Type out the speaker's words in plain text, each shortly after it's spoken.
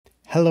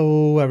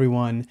Hello,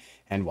 everyone,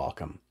 and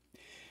welcome.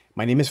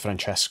 My name is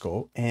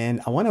Francesco,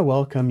 and I want to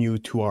welcome you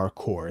to our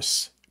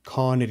course,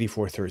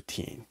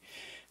 CON8413.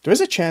 There is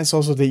a chance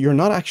also that you're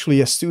not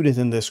actually a student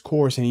in this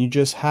course and you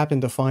just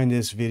happen to find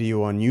this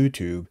video on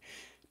YouTube.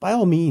 By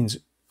all means,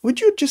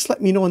 would you just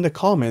let me know in the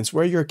comments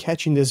where you're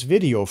catching this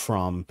video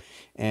from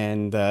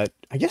and I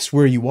guess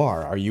where you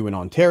are. Are you in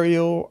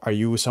Ontario? Are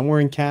you somewhere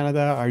in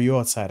Canada? Are you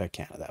outside of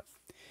Canada?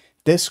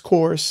 This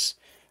course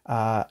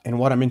and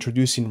what I'm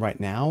introducing right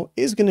now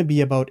is going to be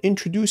about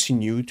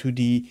introducing you to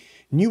the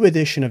new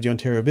edition of the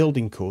Ontario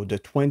Building Code, the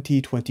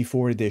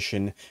 2024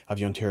 edition of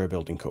the Ontario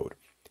Building Code.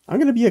 I'm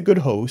going to be a good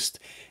host,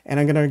 and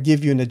I'm going to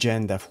give you an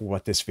agenda for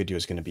what this video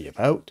is going to be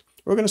about.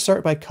 We're going to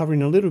start by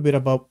covering a little bit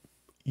about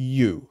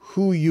you,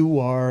 who you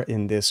are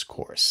in this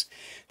course.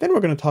 Then we're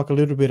going to talk a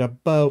little bit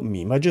about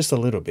me, but just a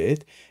little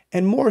bit,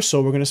 and more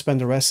so we're going to spend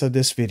the rest of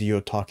this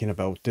video talking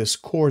about this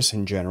course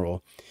in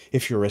general,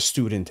 if you're a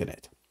student in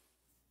it.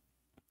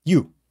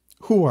 You,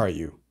 who are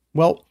you?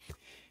 Well,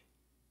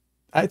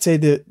 I'd say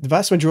the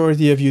vast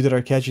majority of you that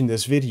are catching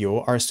this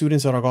video are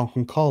students at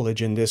Algonquin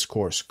College in this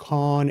course,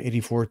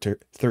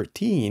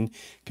 CON8413,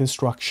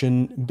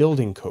 Construction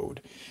Building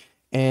Code.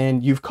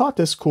 And you've caught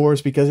this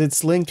course because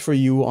it's linked for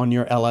you on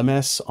your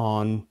LMS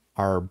on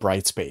our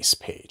Brightspace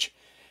page.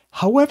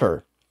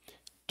 However,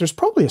 there's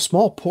probably a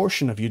small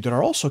portion of you that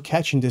are also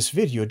catching this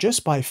video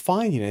just by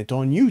finding it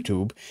on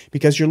YouTube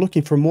because you're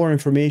looking for more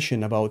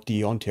information about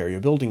the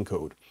Ontario Building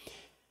Code.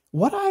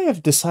 What I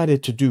have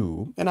decided to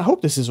do, and I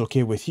hope this is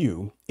okay with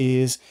you,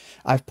 is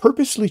I've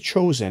purposely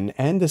chosen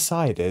and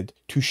decided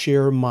to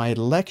share my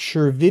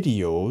lecture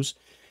videos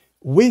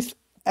with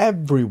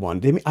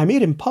everyone. I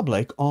made them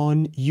public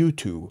on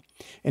YouTube,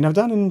 and I've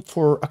done it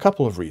for a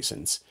couple of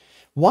reasons.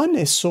 One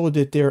is so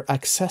that they're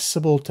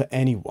accessible to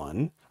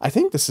anyone. I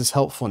think this is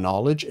helpful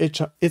knowledge.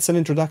 It's an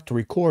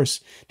introductory course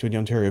to the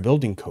Ontario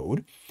Building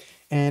Code,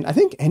 and I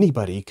think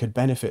anybody could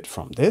benefit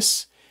from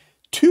this.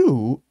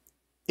 Two,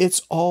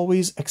 it's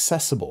always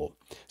accessible.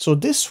 So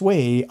this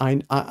way,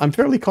 I'm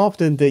fairly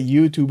confident that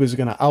YouTube is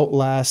going to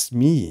outlast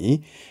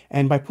me.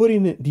 And by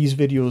putting these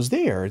videos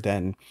there,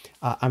 then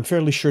I'm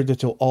fairly sure that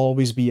they'll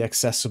always be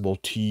accessible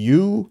to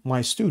you,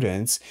 my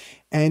students,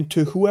 and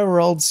to whoever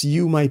else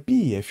you might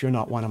be if you're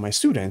not one of my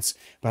students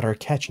but are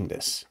catching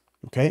this.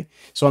 Okay,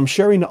 so I'm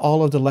sharing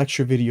all of the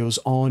lecture videos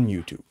on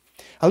YouTube.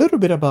 A little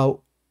bit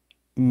about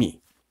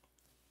me.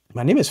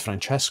 My name is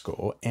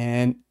Francesco,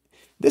 and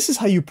this is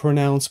how you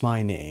pronounce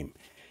my name.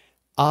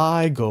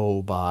 I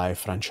go by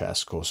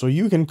Francesco, so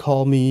you can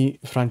call me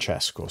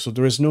Francesco. So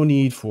there is no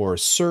need for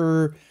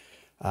sir,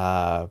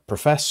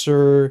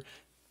 professor,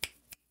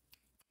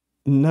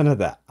 none of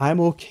that. I'm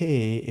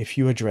okay if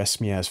you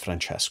address me as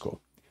Francesco.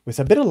 With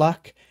a bit of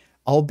luck,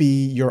 I'll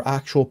be your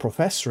actual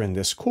professor in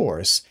this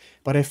course,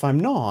 but if I'm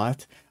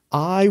not,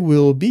 I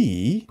will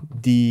be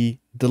the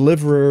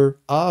deliverer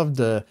of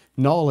the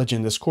knowledge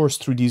in this course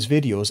through these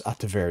videos at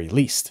the very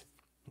least.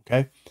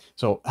 Okay,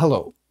 so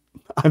hello,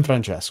 I'm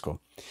Francesco.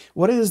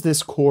 What is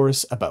this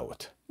course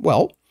about?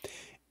 Well,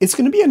 it's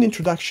going to be an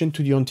introduction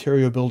to the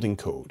Ontario Building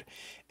Code.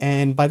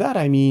 And by that,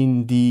 I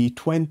mean the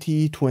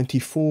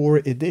 2024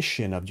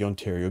 edition of the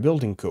Ontario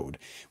Building Code,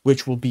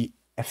 which will be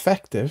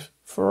effective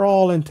for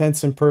all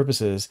intents and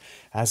purposes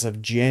as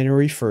of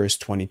January 1st,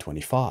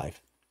 2025.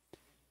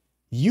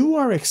 You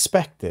are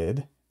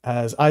expected,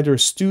 as either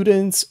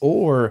students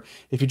or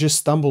if you just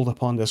stumbled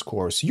upon this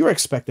course, you're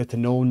expected to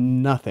know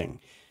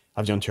nothing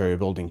of the Ontario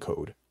Building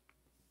Code.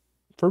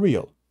 For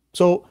real.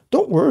 So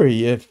don't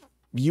worry if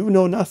you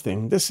know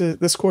nothing.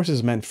 This course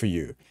is meant for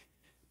you.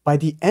 By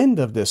the end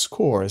of this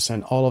course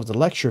and all of the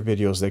lecture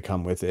videos that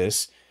come with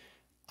this,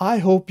 I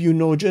hope you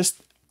know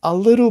just a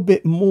little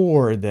bit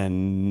more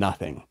than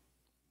nothing.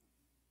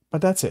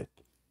 But that's it.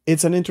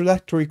 It's an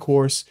introductory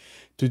course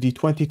to the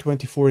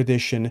 2024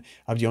 edition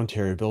of the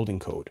Ontario Building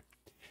Code.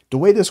 The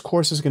way this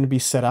course is going to be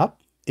set up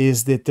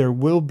is that there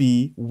will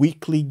be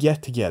weekly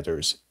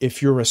get-togethers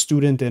if you're a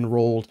student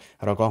enrolled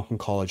at Algonquin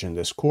College in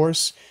this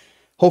course.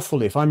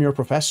 Hopefully, if I'm your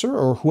professor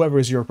or whoever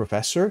is your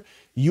professor,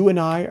 you and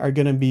I are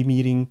going to be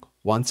meeting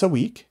once a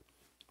week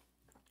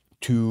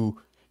to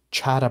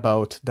chat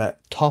about that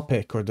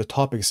topic or the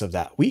topics of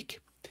that week.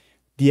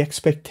 The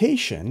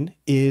expectation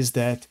is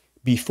that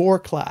before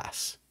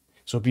class,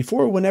 so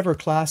before whenever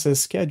class is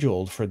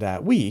scheduled for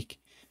that week,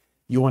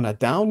 you want to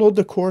download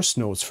the course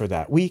notes for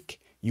that week.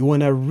 You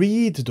want to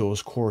read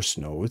those course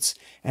notes,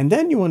 and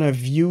then you want to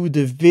view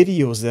the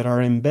videos that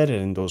are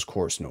embedded in those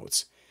course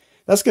notes.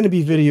 That's going to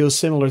be videos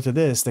similar to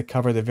this that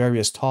cover the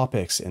various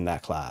topics in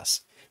that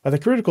class. But the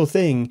critical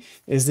thing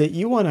is that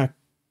you want to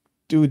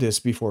do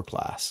this before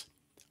class.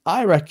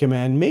 I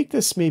recommend make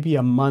this maybe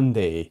a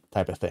Monday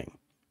type of thing.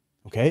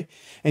 Okay?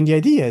 And the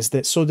idea is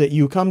that so that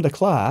you come to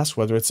class,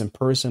 whether it's in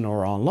person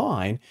or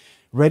online,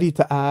 ready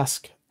to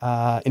ask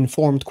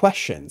informed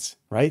questions,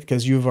 right?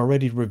 Because you've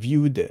already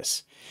reviewed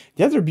this.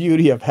 The other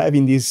beauty of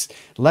having these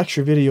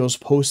lecture videos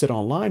posted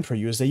online for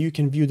you is that you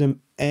can view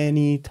them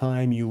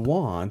anytime you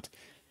want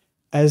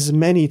as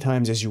many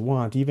times as you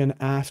want, even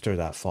after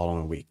that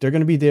following week. They're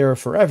going to be there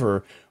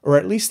forever, or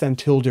at least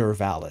until they're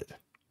valid.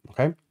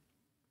 Okay?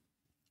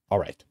 All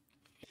right.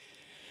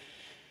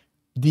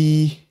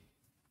 The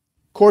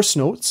course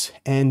notes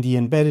and the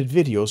embedded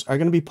videos are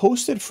going to be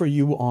posted for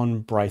you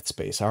on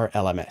Brightspace, our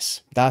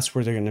LMS. That's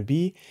where they're going to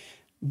be.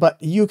 But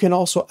you can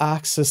also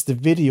access the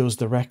videos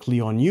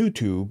directly on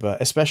YouTube,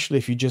 especially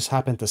if you just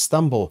happen to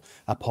stumble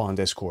upon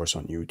this course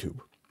on YouTube.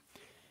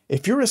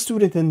 If you're a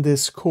student in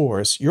this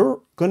course,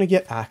 you're going to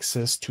get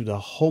access to the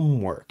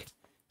homework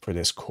for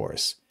this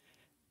course.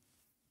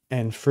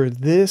 And for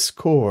this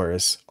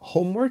course,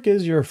 homework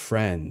is your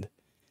friend.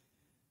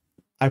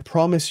 I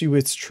promise you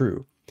it's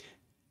true.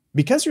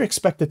 Because you're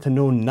expected to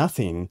know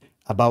nothing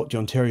about the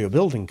Ontario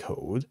Building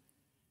Code,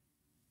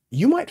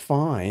 you might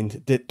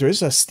find that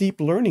there's a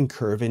steep learning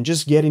curve in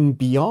just getting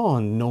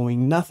beyond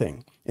knowing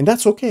nothing. And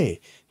that's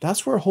okay.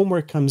 That's where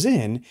homework comes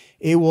in.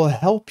 It will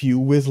help you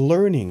with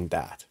learning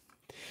that.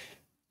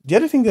 The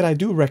other thing that I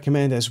do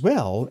recommend as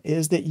well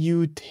is that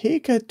you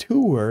take a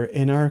tour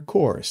in our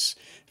course,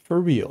 for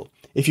real.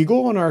 If you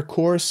go on our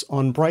course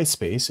on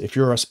Brightspace, if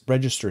you're a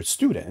registered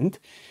student,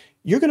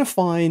 you're going to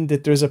find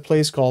that there's a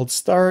place called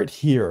Start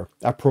Here,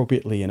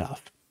 appropriately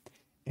enough.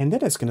 And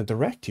then it's going to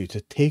direct you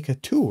to take a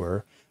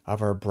tour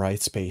of our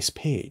Brightspace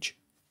page.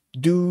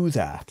 Do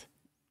that.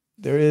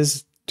 There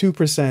is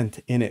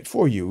 2% in it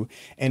for you,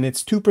 and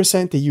it's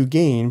 2% that you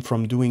gain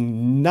from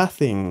doing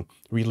nothing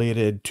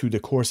related to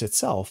the course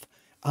itself,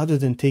 other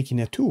than taking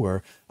a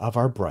tour of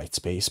our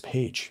Brightspace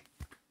page.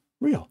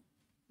 Real.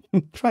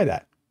 Try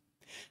that.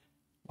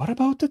 What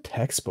about the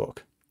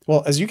textbook?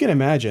 Well, as you can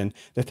imagine,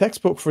 the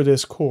textbook for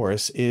this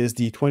course is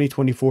the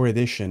 2024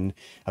 edition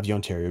of the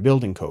Ontario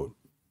Building Code.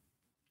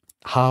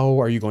 How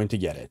are you going to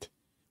get it?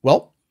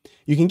 Well,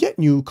 you can get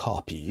new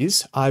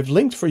copies. I've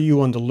linked for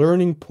you on the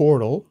Learning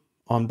portal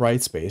on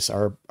Brightspace,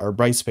 our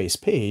Brightspace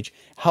page,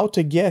 how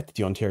to get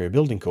the Ontario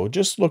Building Code.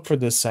 Just look for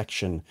this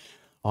section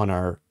on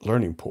our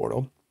Learning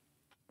portal.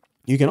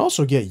 You can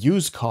also get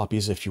used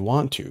copies if you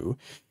want to,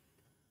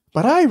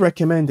 but I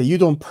recommend that you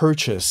don't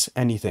purchase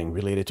anything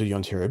related to the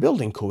Ontario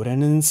Building Code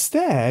and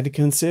instead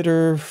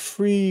consider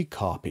free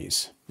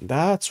copies.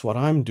 That's what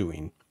I'm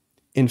doing.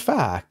 In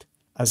fact,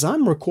 as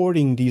I'm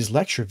recording these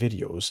lecture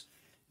videos,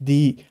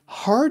 the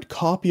hard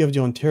copy of the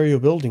Ontario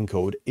Building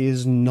Code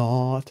is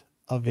not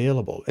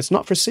available. It's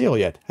not for sale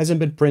yet, hasn't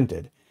been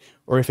printed.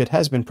 Or if it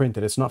has been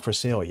printed, it's not for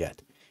sale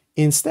yet.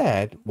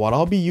 Instead, what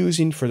I'll be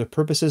using for the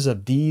purposes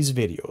of these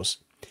videos,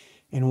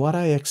 and what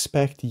I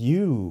expect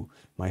you,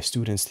 my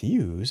students, to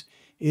use,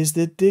 is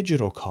the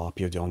digital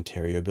copy of the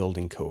Ontario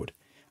Building Code.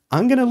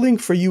 I'm going to link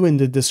for you in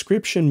the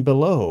description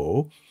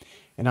below,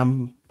 and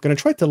I'm going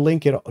to try to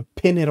link it,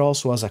 pin it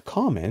also as a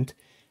comment,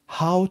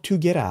 how to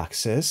get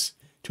access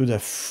to the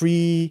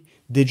free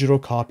digital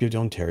copy of the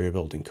Ontario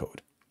Building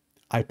Code.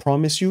 I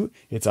promise you,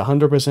 it's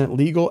 100%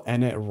 legal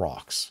and it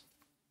rocks.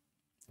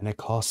 And it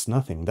costs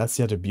nothing. That's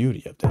the other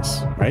beauty of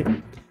this, right?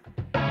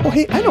 Oh,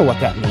 hey, I know what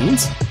that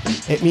means.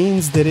 It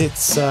means that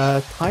it's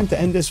time to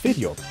end this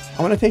video.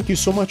 I want to thank you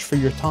so much for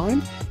your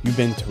time. You've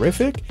been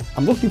terrific.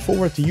 I'm looking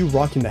forward to you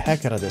rocking the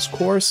heck out of this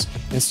course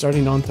and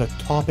starting on to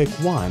topic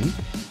 1,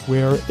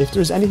 where if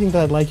there's anything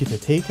that I'd like you to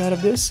take out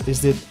of this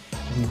is that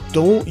we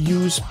don't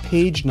use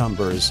page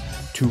numbers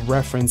to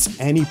reference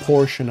any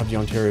portion of the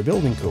Ontario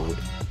Building Code.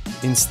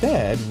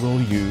 Instead,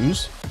 we'll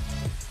use,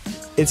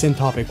 it's in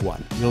topic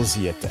 1. You'll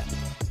see it then.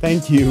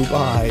 Thank you.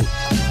 Bye.